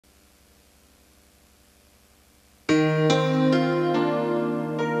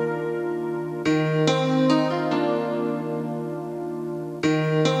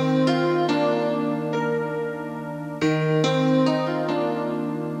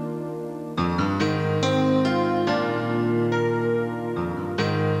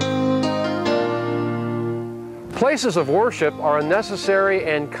Places of worship are a necessary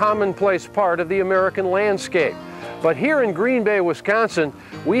and commonplace part of the American landscape. But here in Green Bay, Wisconsin,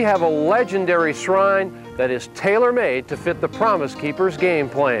 we have a legendary shrine that is tailor-made to fit the Promise Keepers game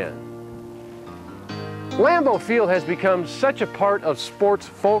plan. Lambeau Field has become such a part of sports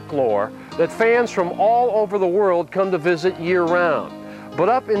folklore that fans from all over the world come to visit year-round. But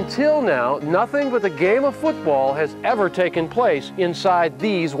up until now, nothing but the game of football has ever taken place inside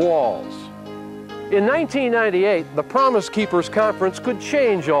these walls. In 1998, the Promise Keepers Conference could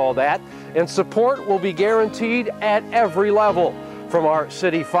change all that, and support will be guaranteed at every level, from our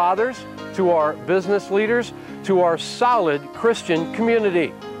city fathers to our business leaders to our solid Christian community,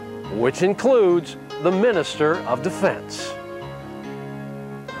 which includes the Minister of Defense.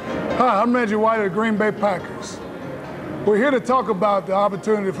 Hi, I'm Reggie White of the Green Bay Packers. We're here to talk about the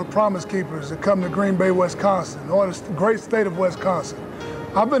opportunity for Promise Keepers to come to Green Bay, Wisconsin, or the great state of Wisconsin.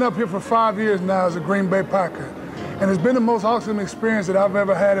 I've been up here for 5 years now as a Green Bay Packer, and it's been the most awesome experience that I've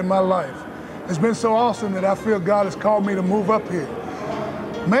ever had in my life. It's been so awesome that I feel God has called me to move up here,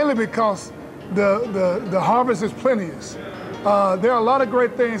 mainly because the harvest is plenteous. There are a lot of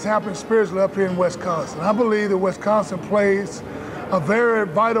great things happening spiritually up here in Wisconsin. I believe that Wisconsin plays a very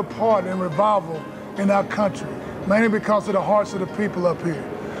vital part in revival in our country, mainly because of the hearts of the people up here.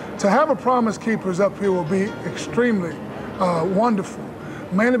 To have a Promise Keepers up here will be extremely wonderful,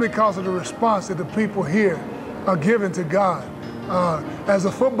 mainly because of the response that the people here are giving to God. As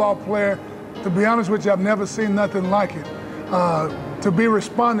a football player, to be honest with you, I've never seen nothing like it. To be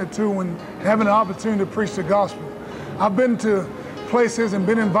responded to when having an opportunity to preach the gospel. I've been to places and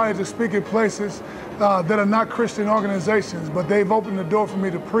been invited to speak at places that are not Christian organizations, but they've opened the door for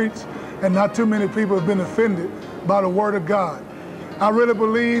me to preach, and not too many people have been offended by the Word of God. I really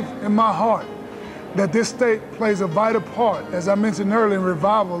believe in my heart that this state plays a vital part, as I mentioned earlier, in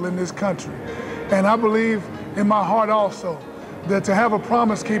revival in this country. And I believe in my heart also that to have a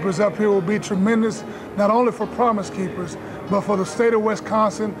Promise Keepers up here will be tremendous, not only for Promise Keepers, but for the state of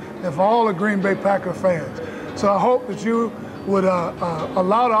Wisconsin and for all the Green Bay Packer fans. So I hope that you would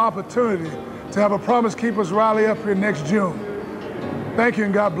allow the opportunity to have a Promise Keepers rally up here next June. Thank you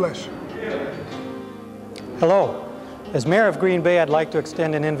and God bless you. Hello. As Mayor of Green Bay, I'd like to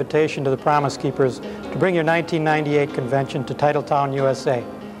extend an invitation to the Promise Keepers to bring your 1998 convention to Titletown, USA.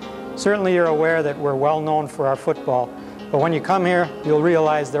 Certainly you're aware that we're well known for our football, but when you come here, you'll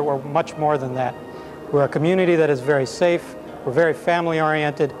realize that we're much more than that. We're a community that is very safe, we're very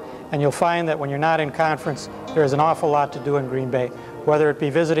family-oriented, and you'll find that when you're not in conference, there is an awful lot to do in Green Bay, whether it be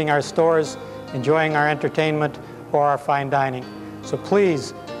visiting our stores, enjoying our entertainment, or our fine dining. So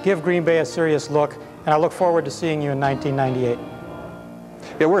please, give Green Bay a serious look, and I look forward to seeing you in 1998.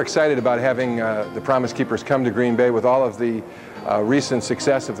 Yeah, we're excited about having the Promise Keepers come to Green Bay with all of the recent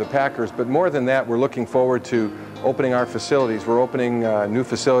success of the Packers, but more than that, we're looking forward to opening our facilities. We're opening new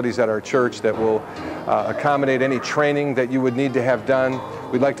facilities at our church that will accommodate any training that you would need to have done.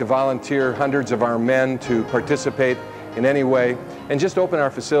 We'd like to volunteer hundreds of our men to participate in any way and just open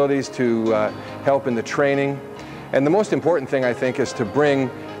our facilities to help in the training. And the most important thing, I think, is to bring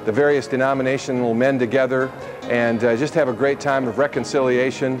the various denominational men together and just have a great time of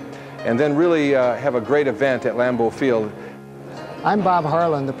reconciliation and then really have a great event at Lambeau Field. I'm Bob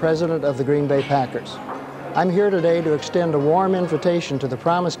Harlan, the president of the Green Bay Packers. I'm here today to extend a warm invitation to the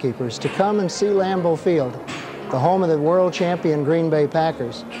Promise Keepers to come and see Lambeau Field, the home of the world champion Green Bay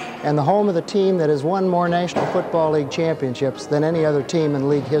Packers, and the home of the team that has won more National Football League championships than any other team in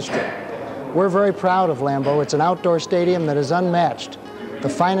league history. We're very proud of Lambeau. It's an outdoor stadium that is unmatched, the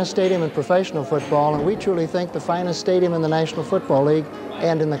finest stadium in professional football, and we truly think the finest stadium in the National Football League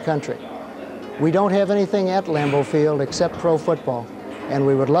and in the country. We don't have anything at Lambeau Field except pro football, and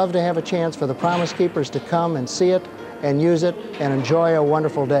we would love to have a chance for the Promise Keepers to come and see it and use it and enjoy a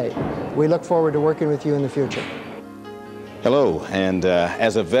wonderful day. We look forward to working with you in the future. Hello, and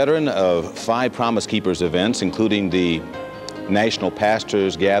as a veteran of 5 Promise Keepers events, including the National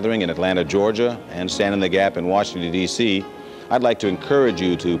Pastors Gathering in Atlanta, Georgia, and Stand in the Gap in Washington, D.C., I'd like to encourage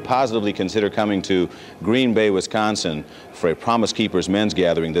you to positively consider coming to Green Bay, Wisconsin for a Promise Keepers men's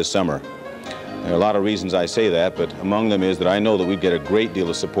gathering this summer. There are a lot of reasons I say that, but among them is that I know that we get a great deal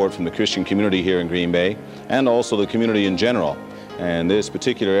of support from the Christian community here in Green Bay and also the community in general. And this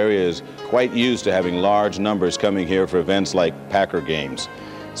particular area is quite used to having large numbers coming here for events like Packer games.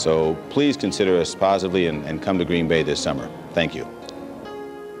 So please consider us positively and come to Green Bay this summer. Thank you.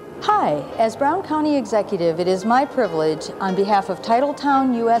 Hi, as Brown County Executive, it is my privilege on behalf of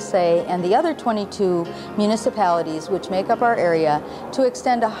Titletown, USA and the other 22 municipalities which make up our area to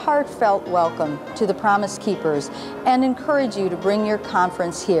extend a heartfelt welcome to the Promise Keepers and encourage you to bring your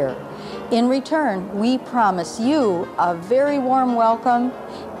conference here. In return, we promise you a very warm welcome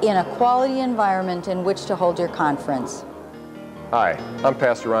in a quality environment in which to hold your conference. Hi, I'm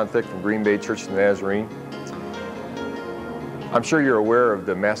Pastor Ron Thick from Green Bay Church of the Nazarene. I'm sure you're aware of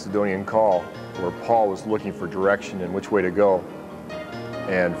the Macedonian call where Paul was looking for direction and which way to go.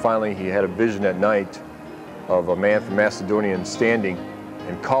 And finally he had a vision at night of a man from Macedonia standing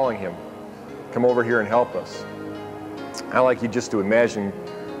and calling him, come over here and help us. I like you just to imagine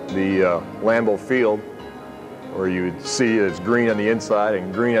the Lambeau Field, where you would see it's green on the inside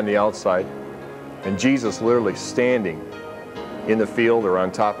and green on the outside, and Jesus literally standing in the field or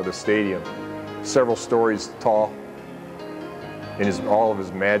on top of the stadium, several stories tall, in all of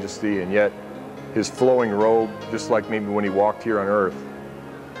his majesty, and yet his flowing robe, just like maybe when he walked here on earth,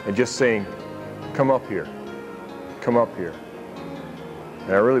 and just saying, come up here, come up here.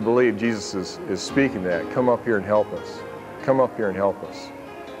 And I really believe Jesus is speaking that, come up here and help us, come up here and help us.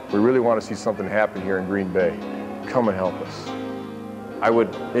 We really want to see something happen here in Green Bay. Come and help us. I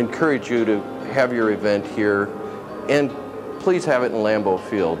would encourage you to have your event here, and please have it in Lambeau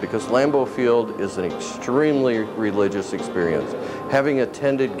Field, because Lambeau Field is an extremely religious experience. Having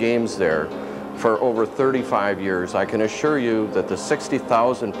attended games there for over 35 years, I can assure you that the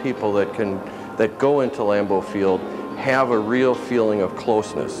 60,000 people that go into Lambeau Field have a real feeling of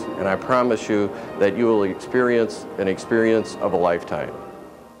closeness, and I promise you that you will experience an experience of a lifetime.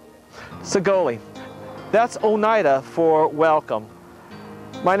 Sagoli. That's Oneida for welcome.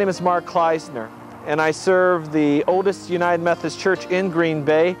 My name is Mark Kleisner, and I serve the oldest United Methodist Church in Green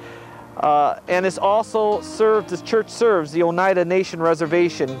Bay, and it's also this church serves the Oneida Nation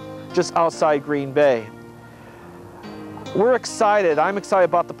Reservation just outside Green Bay. We're excited. I'm excited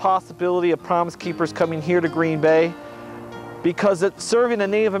about the possibility of Promise Keepers coming here to Green Bay, because serving a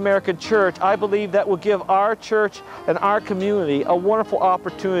Native American church, I believe that will give our church and our community a wonderful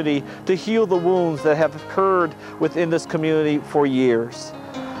opportunity to heal the wounds that have occurred within this community for years.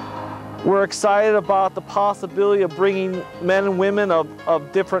 We're excited about the possibility of bringing men and women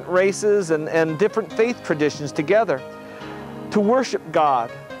of different races and different faith traditions together to worship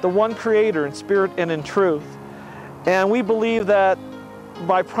God, the one Creator in spirit and in truth. And we believe that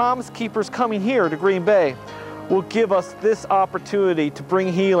by Promise Keepers coming here to Green Bay will give us this opportunity to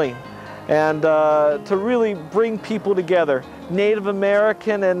bring healing and to really bring people together, Native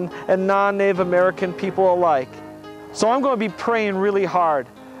American and non-Native American people alike. So I'm going to be praying really hard,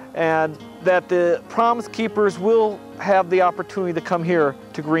 and that the Promise Keepers will have the opportunity to come here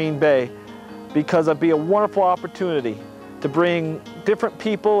to Green Bay, because it'll be a wonderful opportunity to bring different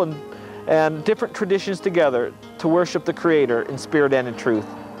people and different traditions together to worship the Creator in spirit and in truth.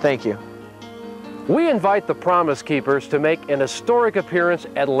 Thank you. We invite the Promise Keepers to make an historic appearance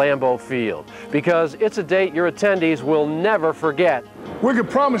at Lambeau Field, because it's a date your attendees will never forget. We can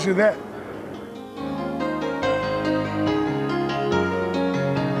promise you that.